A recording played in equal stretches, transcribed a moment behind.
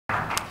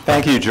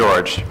Thank you,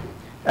 George.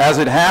 As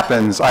it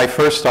happens, I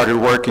first started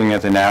working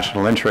at the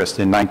National Interest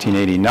in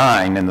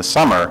 1989 in the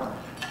summer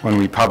when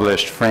we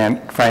published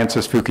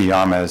Francis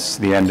Fukuyama's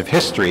The End of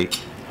History.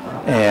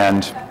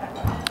 And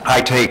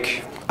I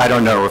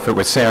don't know if it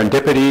was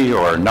serendipity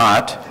or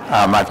not.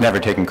 I've never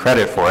taken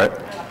credit for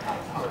it.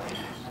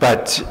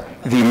 But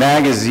the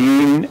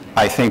magazine,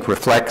 I think,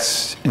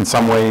 reflects in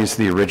some ways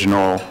the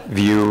original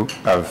view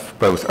of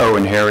both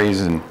Owen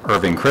Harries and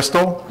Irving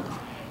Kristol.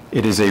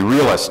 It is a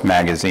realist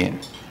magazine.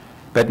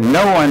 But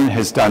no one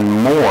has done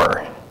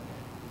more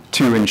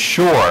to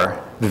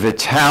ensure the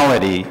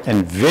vitality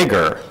and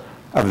vigor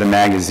of the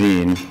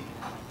magazine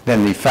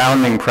than the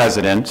founding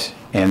president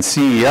and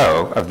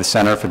CEO of the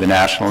Center for the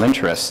National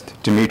Interest,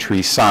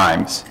 Dimitri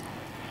Simes.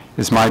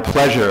 It's my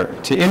pleasure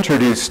to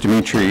introduce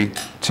Dimitri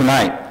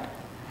tonight,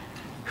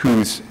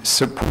 whose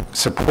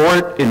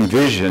support and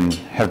vision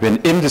have been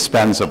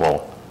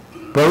indispensable,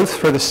 both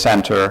for the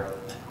center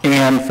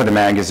and for the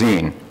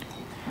magazine.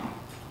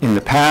 In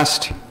the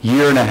past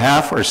year and a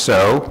half or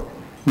so,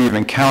 we've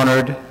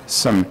encountered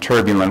some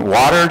turbulent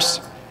waters.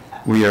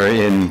 We are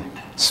in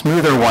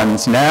smoother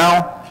ones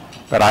now,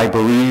 but I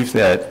believe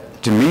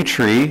that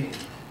Dimitri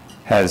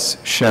has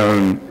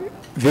shown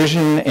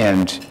vision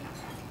and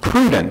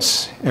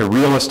prudence, a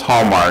realist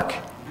hallmark,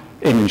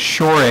 in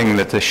ensuring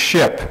that the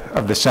ship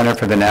of the Center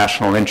for the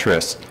National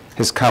Interest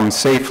has come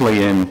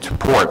safely into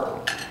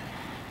port.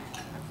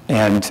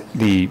 And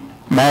the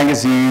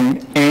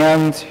magazine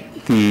and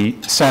the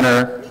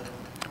center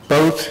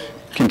both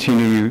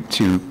continue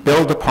to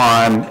build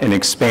upon and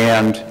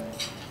expand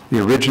the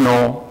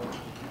original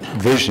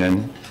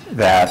vision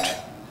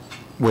that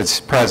was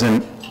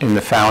present in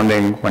the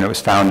founding, when it was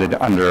founded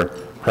under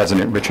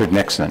President Richard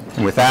Nixon.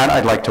 And with that,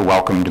 I'd like to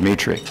welcome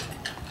Dimitri.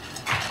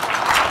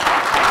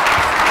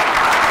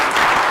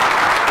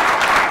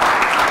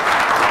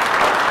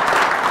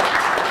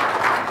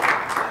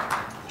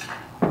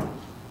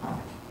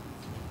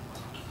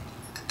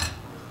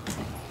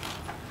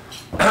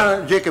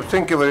 Jacob,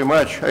 thank you very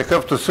much. I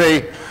have to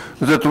say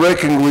that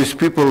working with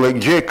people like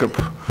Jacob,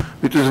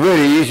 it is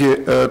very easy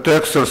to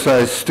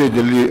exercise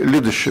steady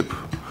leadership.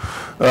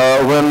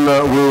 When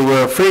we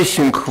were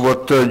facing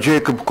what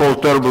Jacob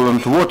called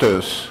turbulent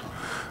waters,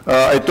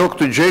 I talked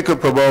to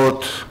Jacob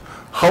about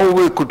how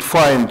we could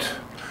find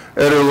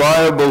a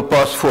reliable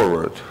path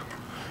forward.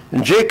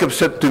 And Jacob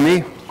said to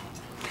me,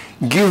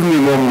 "Give me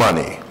more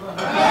money."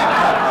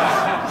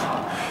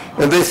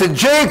 And I said,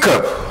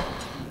 "Jacob,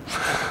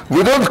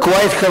 we don't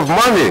quite have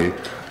money.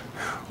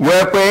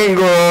 We're paying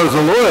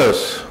the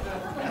lawyers.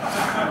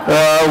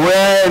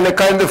 We're in a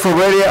kind of a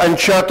very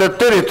uncharted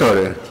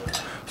territory."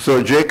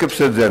 So Jacob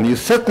said then, "You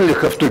certainly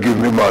have to give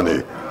me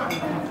money."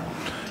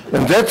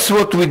 And that's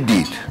what we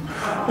did.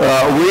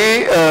 We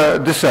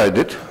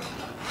decided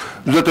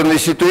that in the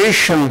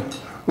situation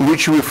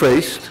which we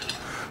faced,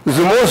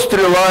 the most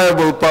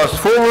reliable path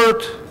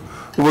forward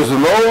was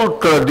an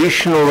old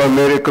traditional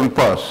American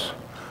path,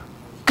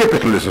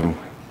 capitalism.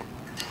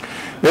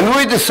 And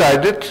we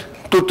decided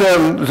to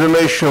turn the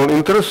national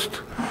interest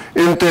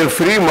into a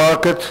free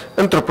market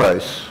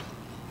enterprise.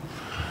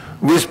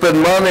 We spent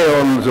money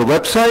on the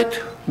website,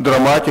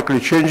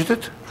 dramatically changed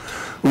it.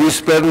 We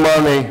spent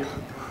money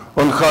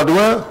on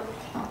hardware,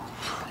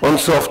 on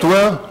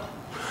software.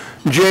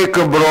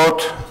 Jacob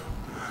brought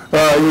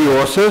new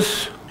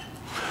authors.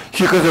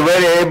 He has a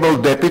very able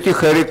deputy,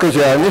 Harry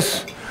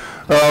Kazianis,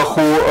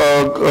 who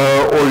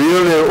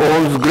really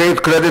owns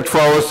great credit for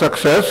our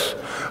success.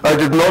 I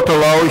did not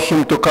allow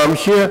him to come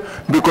here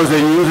because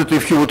I knew that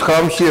if he would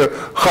come here,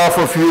 half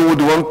of you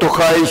would want to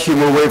hire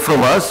him away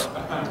from us.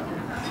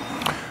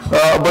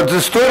 But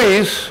the story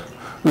is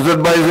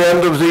that by the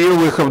end of the year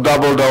we have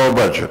doubled our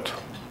budget,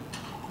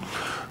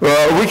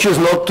 which is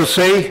not to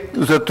say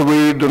that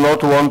we do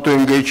not want to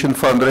engage in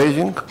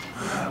fundraising,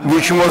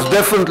 which most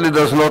definitely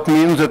does not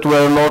mean that we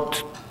are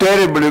not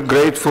terribly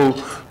grateful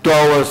to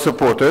our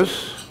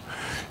supporters.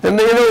 And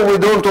you know, we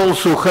don't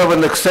also have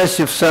an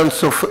excessive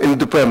sense of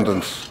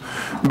independence,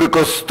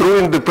 because true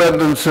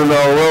independence in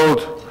our world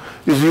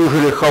is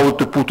usually, how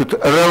to put it,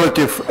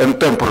 relative and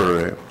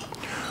temporary.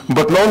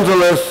 But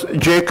nonetheless,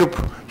 Jacob,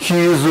 he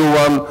is the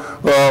one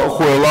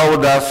who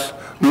allowed us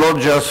not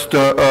just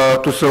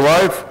to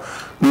survive,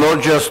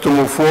 not just to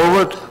move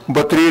forward,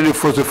 but really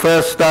for the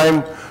first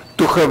time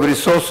to have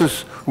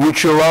resources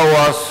which allow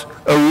us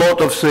a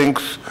lot of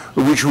things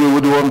which we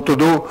would want to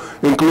do,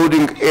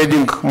 including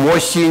adding more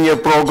senior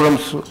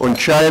programs on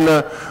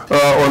China,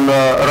 on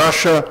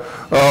Russia,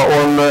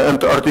 on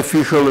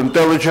artificial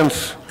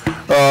intelligence,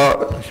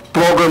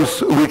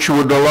 programs which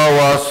would allow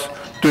us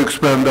to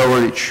expand our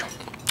reach.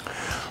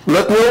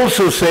 Let me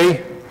also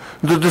say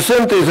that the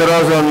Center is a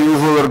rather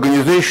unusual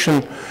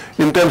organization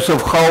in terms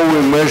of how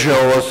we measure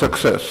our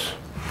success.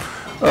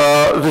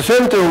 The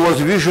Center was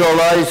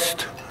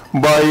visualized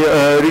by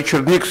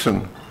Richard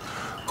Nixon,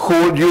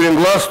 who during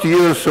last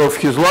years of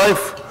his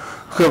life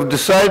have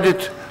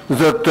decided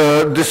that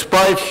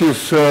despite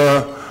his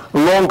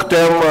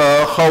long-term,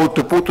 how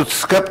to put it,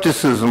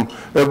 skepticism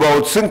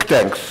about think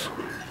tanks,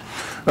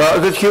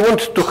 that he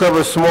wanted to have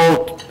a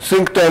small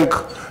think tank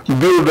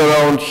built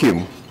around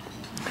him.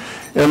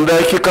 And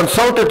he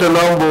consulted a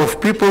number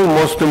of people,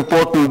 most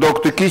important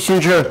Dr.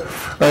 Kissinger.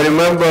 I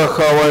remember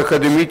how I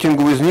had a meeting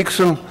with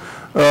Nixon,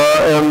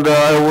 and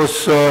I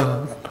was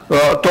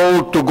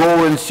told to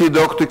go and see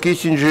Dr.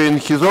 Kissinger in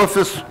his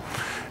office.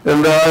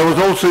 And I was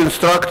also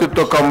instructed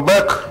to come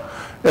back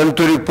and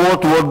to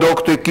report what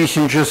Dr.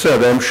 Kissinger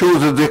said. I'm sure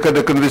that they had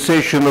a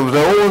conversation of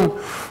their own,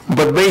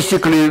 but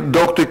basically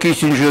Dr.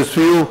 Kissinger's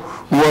view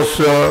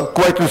was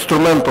quite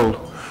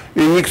instrumental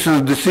in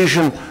Nixon's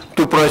decision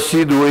to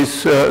proceed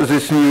with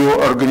this new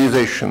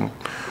organization.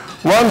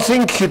 One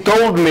thing he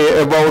told me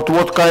about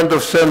what kind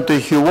of center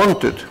he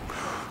wanted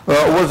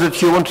was that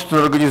he wanted an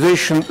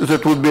organization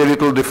that would be a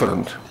little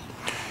different.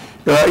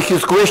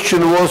 His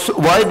question was,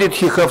 why did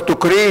he have to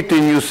create a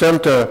new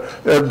center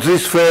at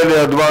this fairly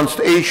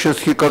advanced age as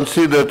he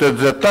considered at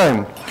that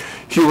time?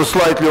 He was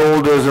slightly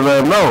older than I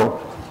am now.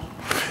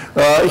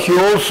 He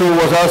also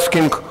was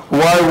asking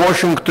why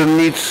Washington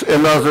needs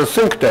another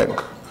think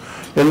tank.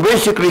 And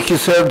basically he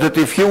said that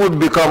if he would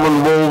become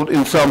involved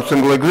in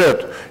something like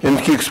that, and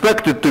he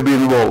expected to be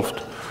involved,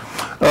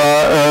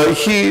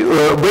 he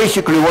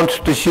basically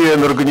wanted to see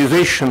an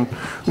organization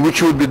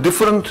which would be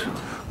different,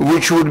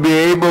 which would be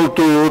able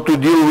to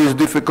deal with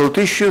difficult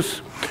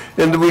issues,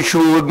 and which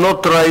would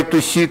not try to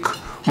seek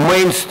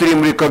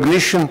mainstream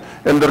recognition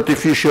and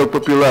artificial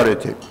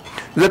popularity.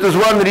 That is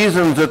one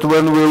reason that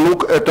when we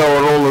look at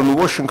our role in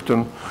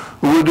Washington,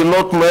 we do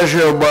not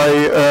measure by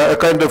a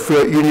kind of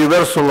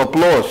universal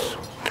applause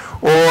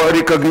or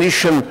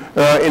recognition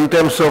in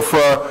terms of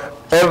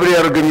every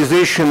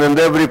organization and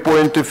every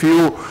point of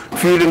view,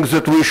 feelings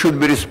that we should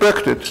be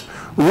respected.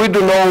 We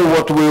do know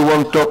what we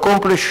want to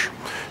accomplish,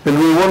 and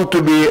we want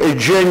to be a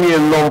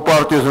genuine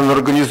non-partisan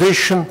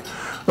organization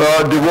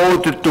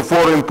devoted to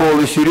foreign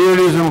policy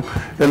realism,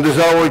 and as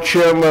our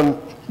chairman,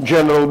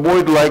 General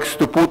Boyd, likes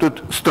to put it,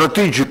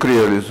 strategic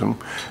realism.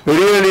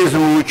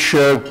 Realism which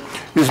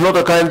is not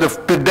a kind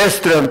of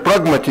pedestrian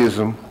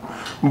pragmatism,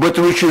 but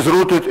which is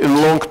rooted in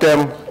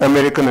long-term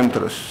American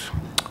interests.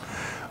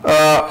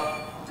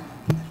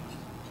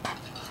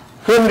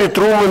 Henry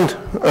Truman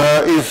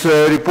is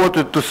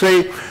reported to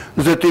say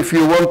that if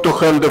you want to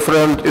hand a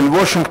friend in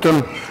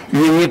Washington,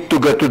 you need to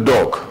get a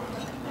dog.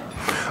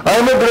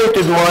 I'm a great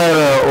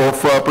admirer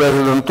of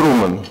President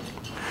Truman,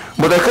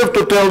 but I have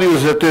to tell you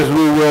that as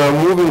we were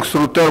moving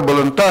through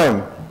turbulent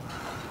time,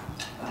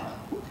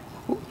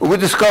 we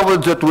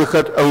discovered that we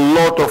had a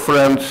lot of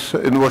friends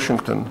in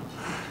Washington.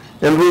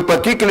 And we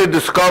particularly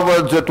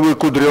discovered that we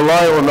could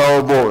rely on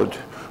our board.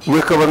 We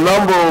have a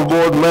number of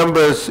board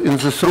members in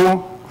this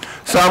room.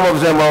 Some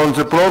of them are on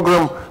the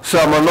program,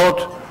 some are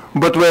not,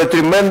 but we are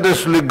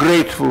tremendously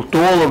grateful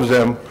to all of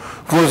them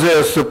for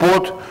their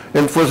support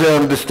and for their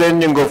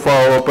understanding of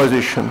our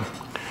position.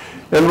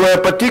 And we are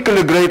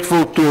particularly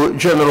grateful to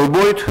General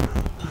Boyd,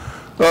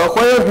 who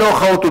I don't know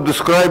how to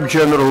describe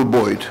General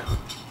Boyd.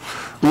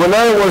 When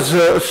I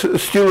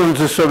was still in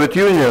the Soviet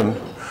Union,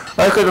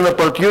 I had an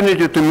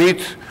opportunity to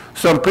meet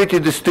some pretty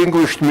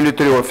distinguished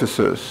military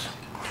officers.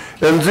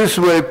 And these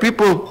were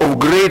people of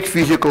great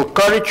physical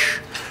courage,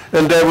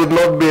 and I would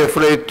not be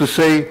afraid to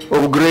say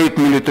of great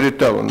military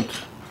talent.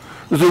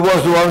 There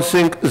was one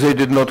thing they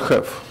did not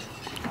have: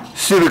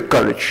 civic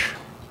courage,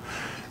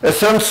 a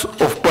sense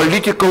of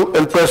political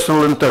and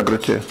personal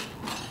integrity.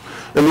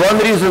 And one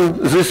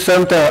reason this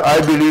center,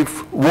 I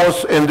believe,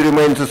 was and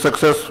remains a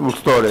successful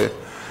story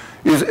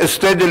is a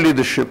steady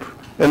leadership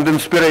and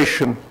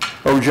inspiration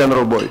of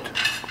General Boyd.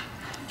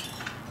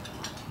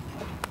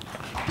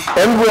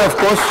 And we, of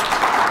course,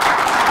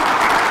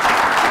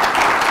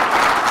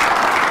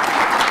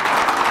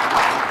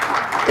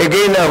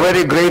 again are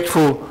very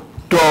grateful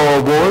to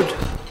our board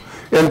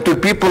and to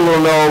people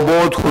on our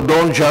board who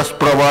don't just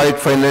provide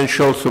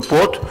financial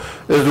support,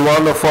 as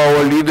one of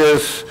our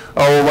leaders,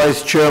 our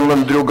Vice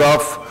Chairman Drew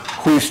Guff,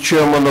 who is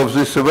chairman of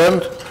this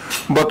event,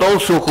 but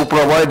also who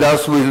provide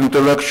us with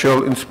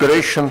intellectual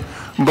inspiration.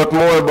 But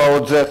more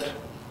about that,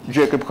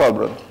 Jacob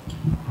Heilbrunn.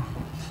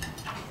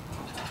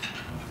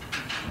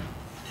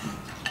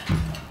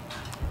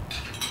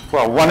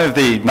 Well, one of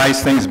the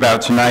nice things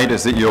about tonight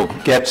is that you'll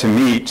get to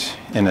meet,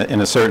 in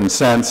a certain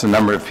sense, a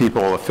number of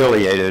people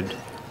affiliated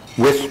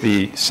with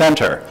the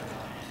center.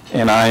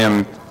 And I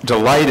am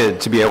delighted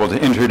to be able to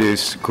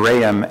introduce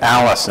Graham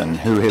Allison,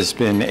 who has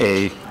been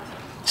a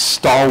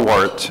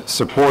stalwart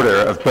supporter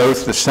of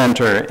both the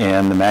center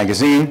and the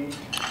magazine.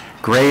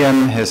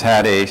 Graham has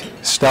had a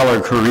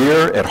stellar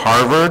career at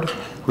Harvard,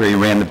 where he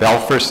ran the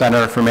Belfer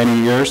Center for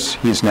many years.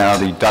 He's now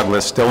the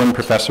Douglas Dillon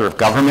Professor of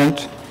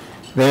Government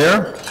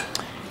there.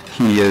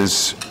 He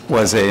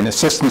was an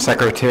Assistant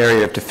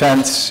Secretary of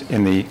Defense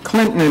in the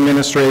Clinton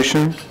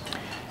administration,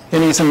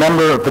 and he's a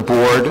member of the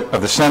board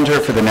of the Center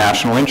for the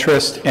National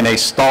Interest and a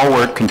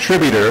stalwart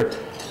contributor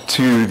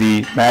to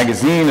the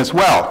magazine as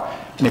well.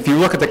 And if you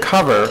look at the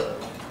cover,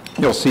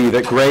 you'll see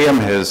that Graham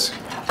has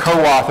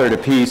co-authored a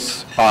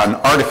piece on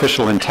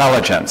artificial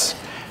intelligence.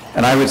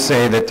 And I would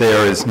say that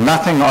there is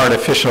nothing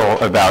artificial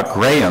about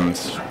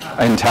Graham's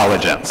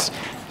intelligence.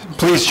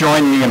 Please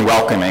join me in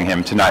welcoming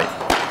him tonight.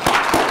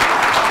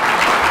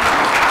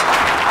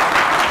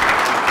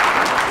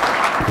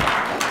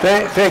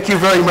 Thank you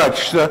very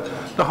much.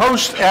 The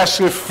host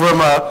asked if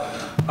from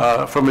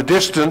a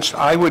distance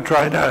I would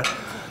try to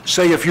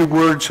say a few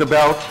words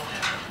about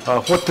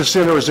what the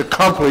center has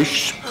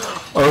accomplished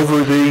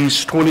over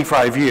these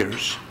 25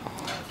 years.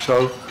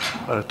 So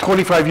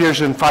 25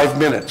 years in 5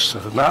 minutes,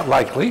 not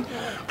likely,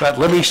 but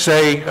let me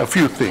say a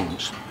few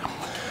things.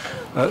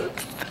 A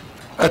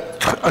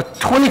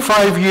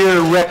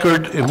 25-year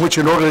record in which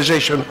an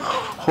organization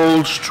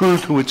holds true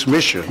to its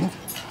mission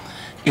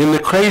in the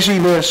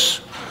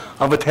craziness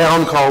of a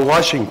town called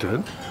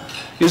Washington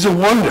is a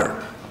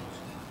wonder,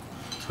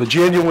 a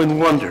genuine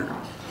wonder.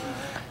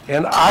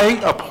 And I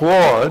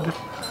applaud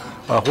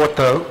what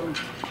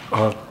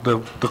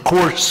the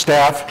core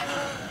staff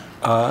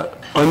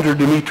under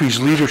Dimitri's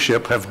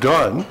leadership have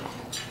done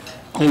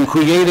in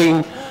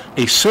creating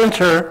a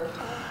center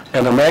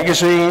and a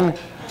magazine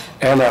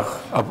and an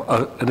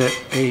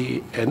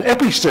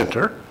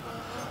epicenter,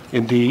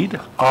 indeed,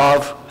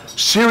 of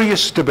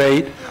serious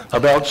debate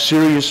about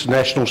serious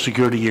national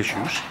security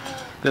issues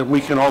that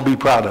we can all be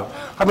proud of.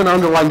 I'm going to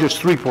underline just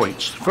 3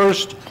 points.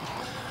 First,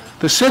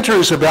 the center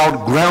is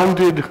about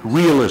grounded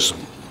realism.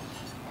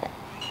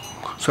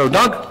 So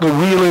not the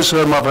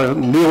realism of a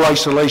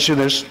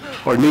neo-isolationist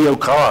or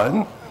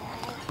neocon,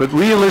 but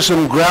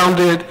realism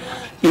grounded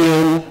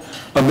in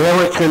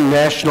American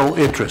national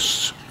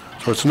interests.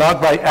 So it's not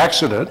by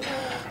accident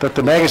that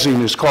the magazine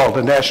is called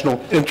The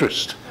National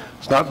Interest.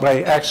 It's not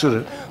by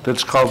accident that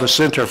it's called the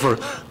Center for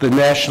the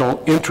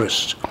National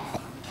Interest.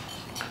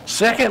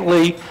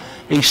 Secondly,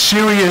 a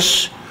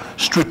serious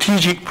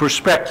strategic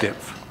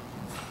perspective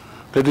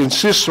that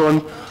insists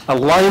on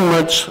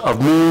alignments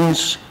of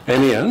means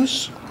and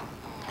ends.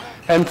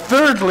 And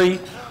thirdly,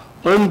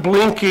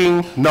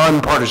 unblinking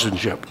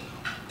nonpartisanship,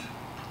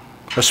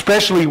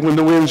 especially when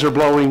the winds are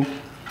blowing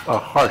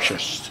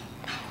harshest.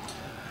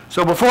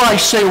 So before I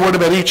say a word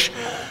about each,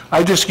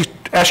 I just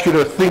ask you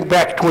to think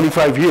back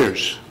 25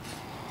 years.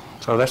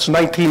 So that's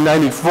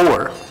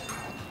 1994.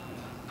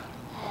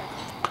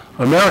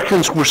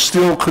 Americans were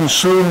still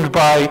consumed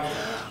by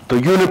the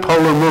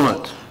unipolar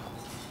movement,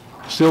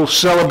 still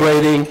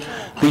celebrating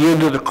the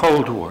end of the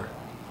Cold War.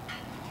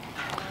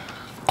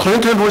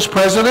 Clinton was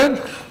president.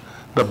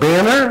 The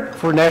banner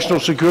for national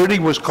security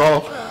was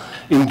called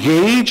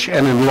Engage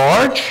and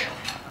Enlarge,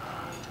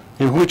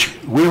 in which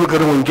we were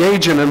going to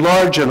engage and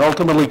enlarge and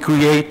ultimately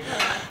create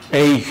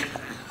a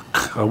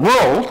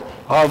world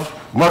of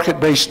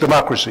market-based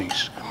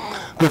democracies.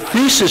 The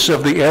thesis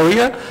of the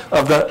era,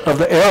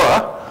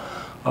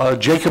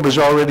 Jacob has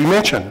already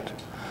mentioned,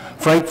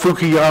 Frank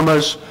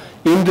Fukuyama's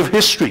end of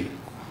history.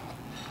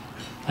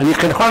 And you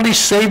can hardly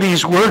say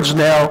these words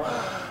now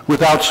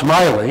without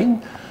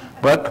smiling,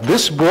 but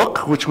this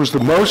book, which was the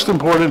most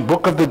important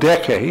book of the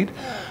decade,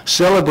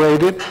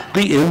 celebrated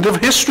the end of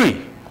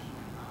history.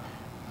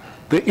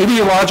 The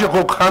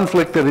ideological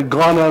conflict that had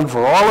gone on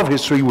for all of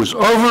history was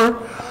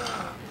over.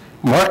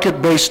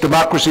 Market-based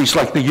democracies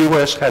like the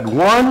US had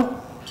won.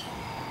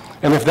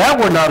 And if that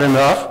were not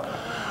enough,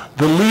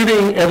 the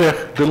leading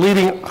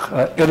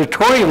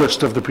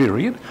editorialist of the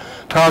period,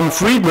 Tom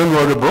Friedman,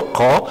 wrote a book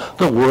called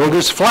The World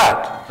is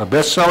Flat, a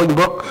best-selling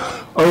book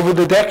over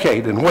the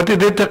decade. And what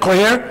did it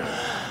declare?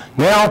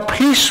 Now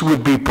peace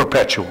would be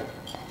perpetual.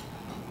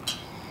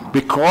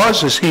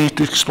 Because, as he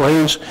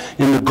explains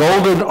in the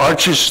Golden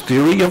Arches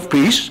theory of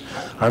peace,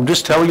 I'm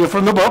just telling you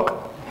from the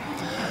book,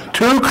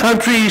 2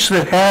 countries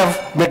that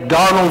have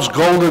McDonald's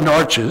Golden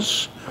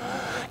Arches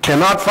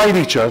cannot fight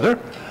each other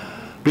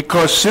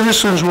because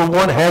citizens will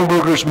want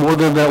hamburgers more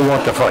than they'll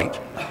want to fight.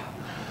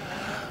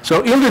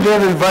 So into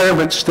that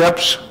environment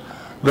steps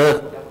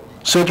the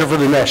Center for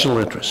the National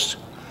Interest.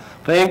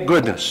 Thank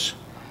goodness.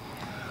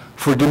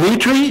 For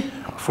Dimitri,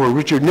 for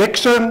Richard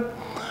Nixon,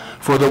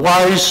 for the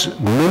wise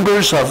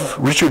members of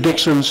Richard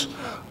Nixon's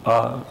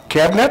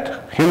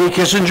cabinet, Henry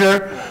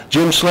Kissinger,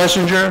 Jim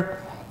Schlesinger,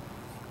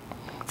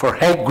 for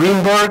Hank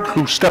Greenberg,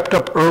 who stepped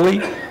up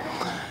early.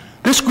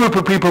 This group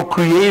of people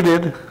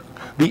created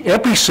the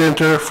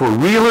epicenter for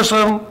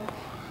realism,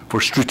 for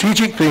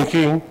strategic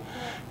thinking,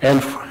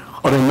 and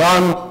on a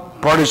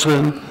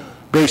nonpartisan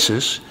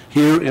basis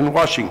here in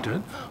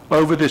Washington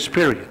over this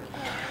period.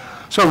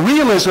 So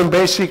realism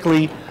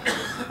basically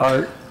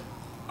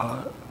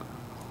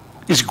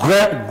is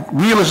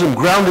realism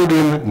grounded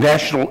in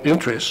national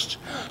interest,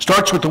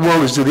 starts with the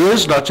world as it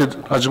is, not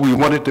as we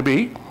want it to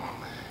be,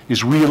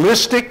 is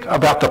realistic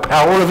about the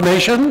power of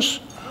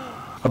nations,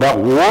 about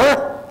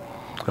war,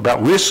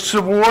 about risks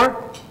of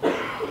war,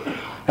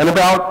 and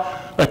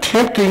about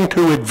attempting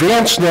to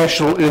advance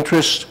national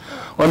interest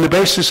on the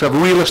basis of a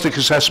realistic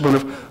assessment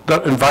of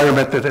the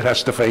environment that it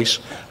has to face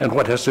and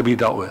what has to be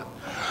dealt with.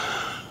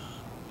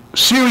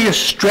 Serious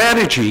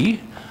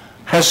strategy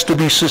has to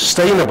be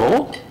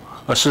sustainable,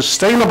 a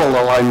sustainable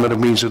alignment of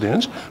means and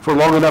ends for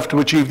long enough to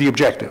achieve the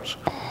objectives.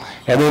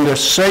 And in the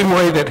same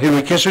way that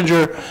Henry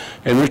Kissinger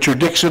and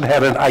Richard Nixon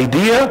had an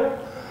idea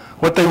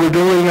what they were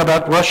doing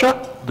about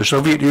Russia, the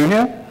Soviet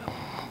Union,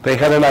 they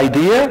had an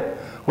idea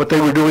what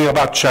they were doing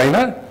about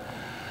China.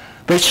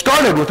 They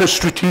started with a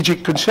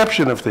strategic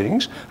conception of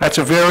things. That's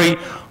a very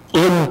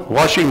in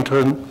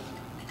Washington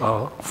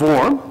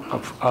form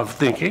of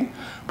thinking,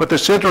 but the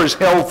center is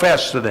held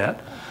fast to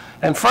that.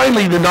 And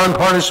finally, the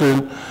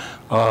nonpartisan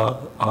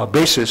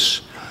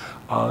basis.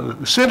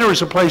 The center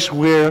is a place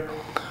where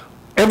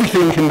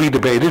everything can be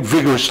debated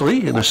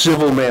vigorously in a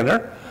civil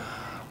manner,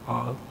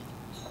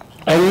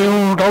 and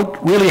you don't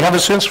really have a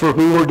sense for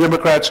who are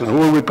Democrats and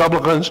who are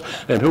Republicans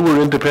and who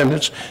are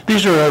independents.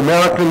 These are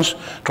Americans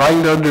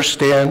trying to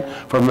understand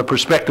from the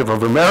perspective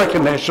of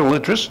American national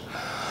interest,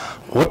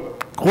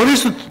 what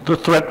is the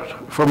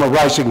threat from a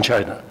rising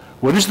China?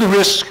 What is the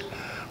risk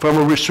from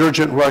a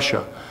resurgent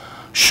Russia?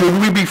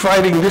 Should we be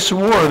fighting this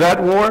war or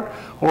that war,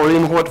 or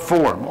in what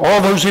form?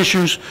 All those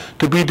issues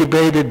to be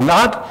debated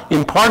not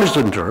in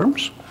partisan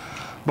terms,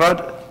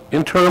 but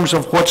in terms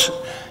of what's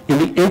in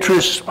the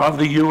interests of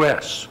the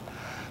U.S.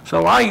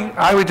 So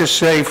I would just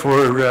say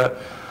from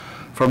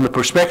the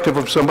perspective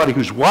of somebody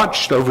who's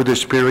watched over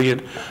this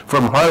period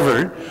from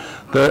Harvard,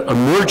 the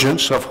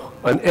emergence of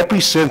an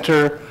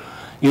epicenter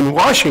in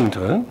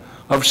Washington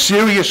of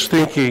serious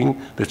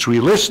thinking that's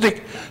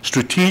realistic,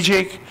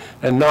 strategic,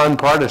 and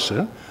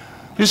nonpartisan.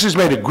 This has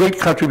made a great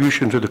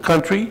contribution to the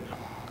country.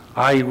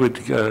 I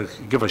would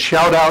give a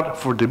shout out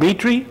for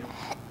Dimitri,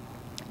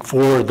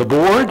 for the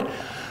board,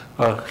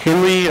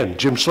 Henry and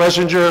Jim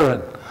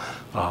Schlesinger,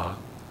 and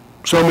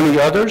so many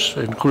others,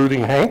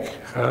 including Hank,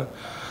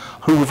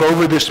 who've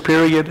over this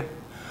period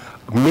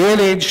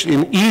managed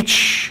in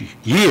each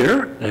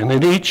year, and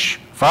in each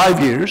 5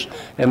 years,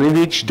 and in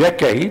each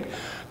decade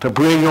to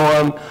bring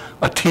on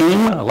a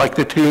team like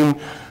the team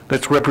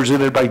that's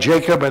represented by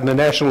Jacob and the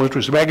National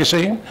Interest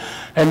magazine,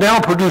 and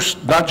now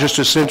produce not just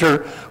a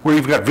center where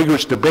you've got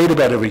vigorous debate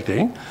about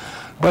everything,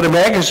 but a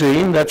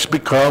magazine that's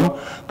become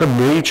the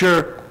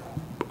major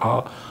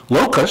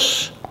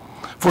locus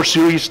for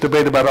serious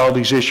debate about all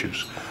these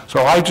issues.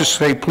 So I just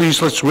say,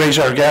 please, let's raise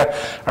our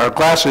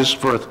glasses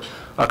for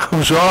a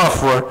kuzzah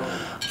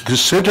for the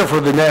Center for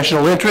the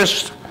National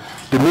Interest,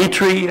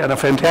 Dimitri, and a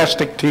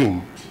fantastic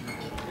team.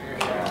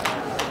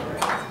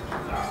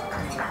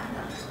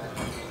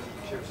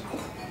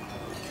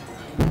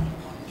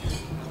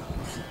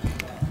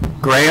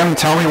 Graham,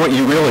 tell me what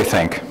you really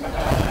think.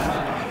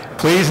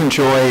 Please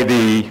enjoy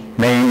the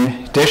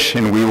main dish,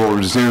 and we will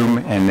resume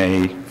in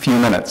a few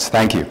minutes.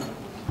 Thank you.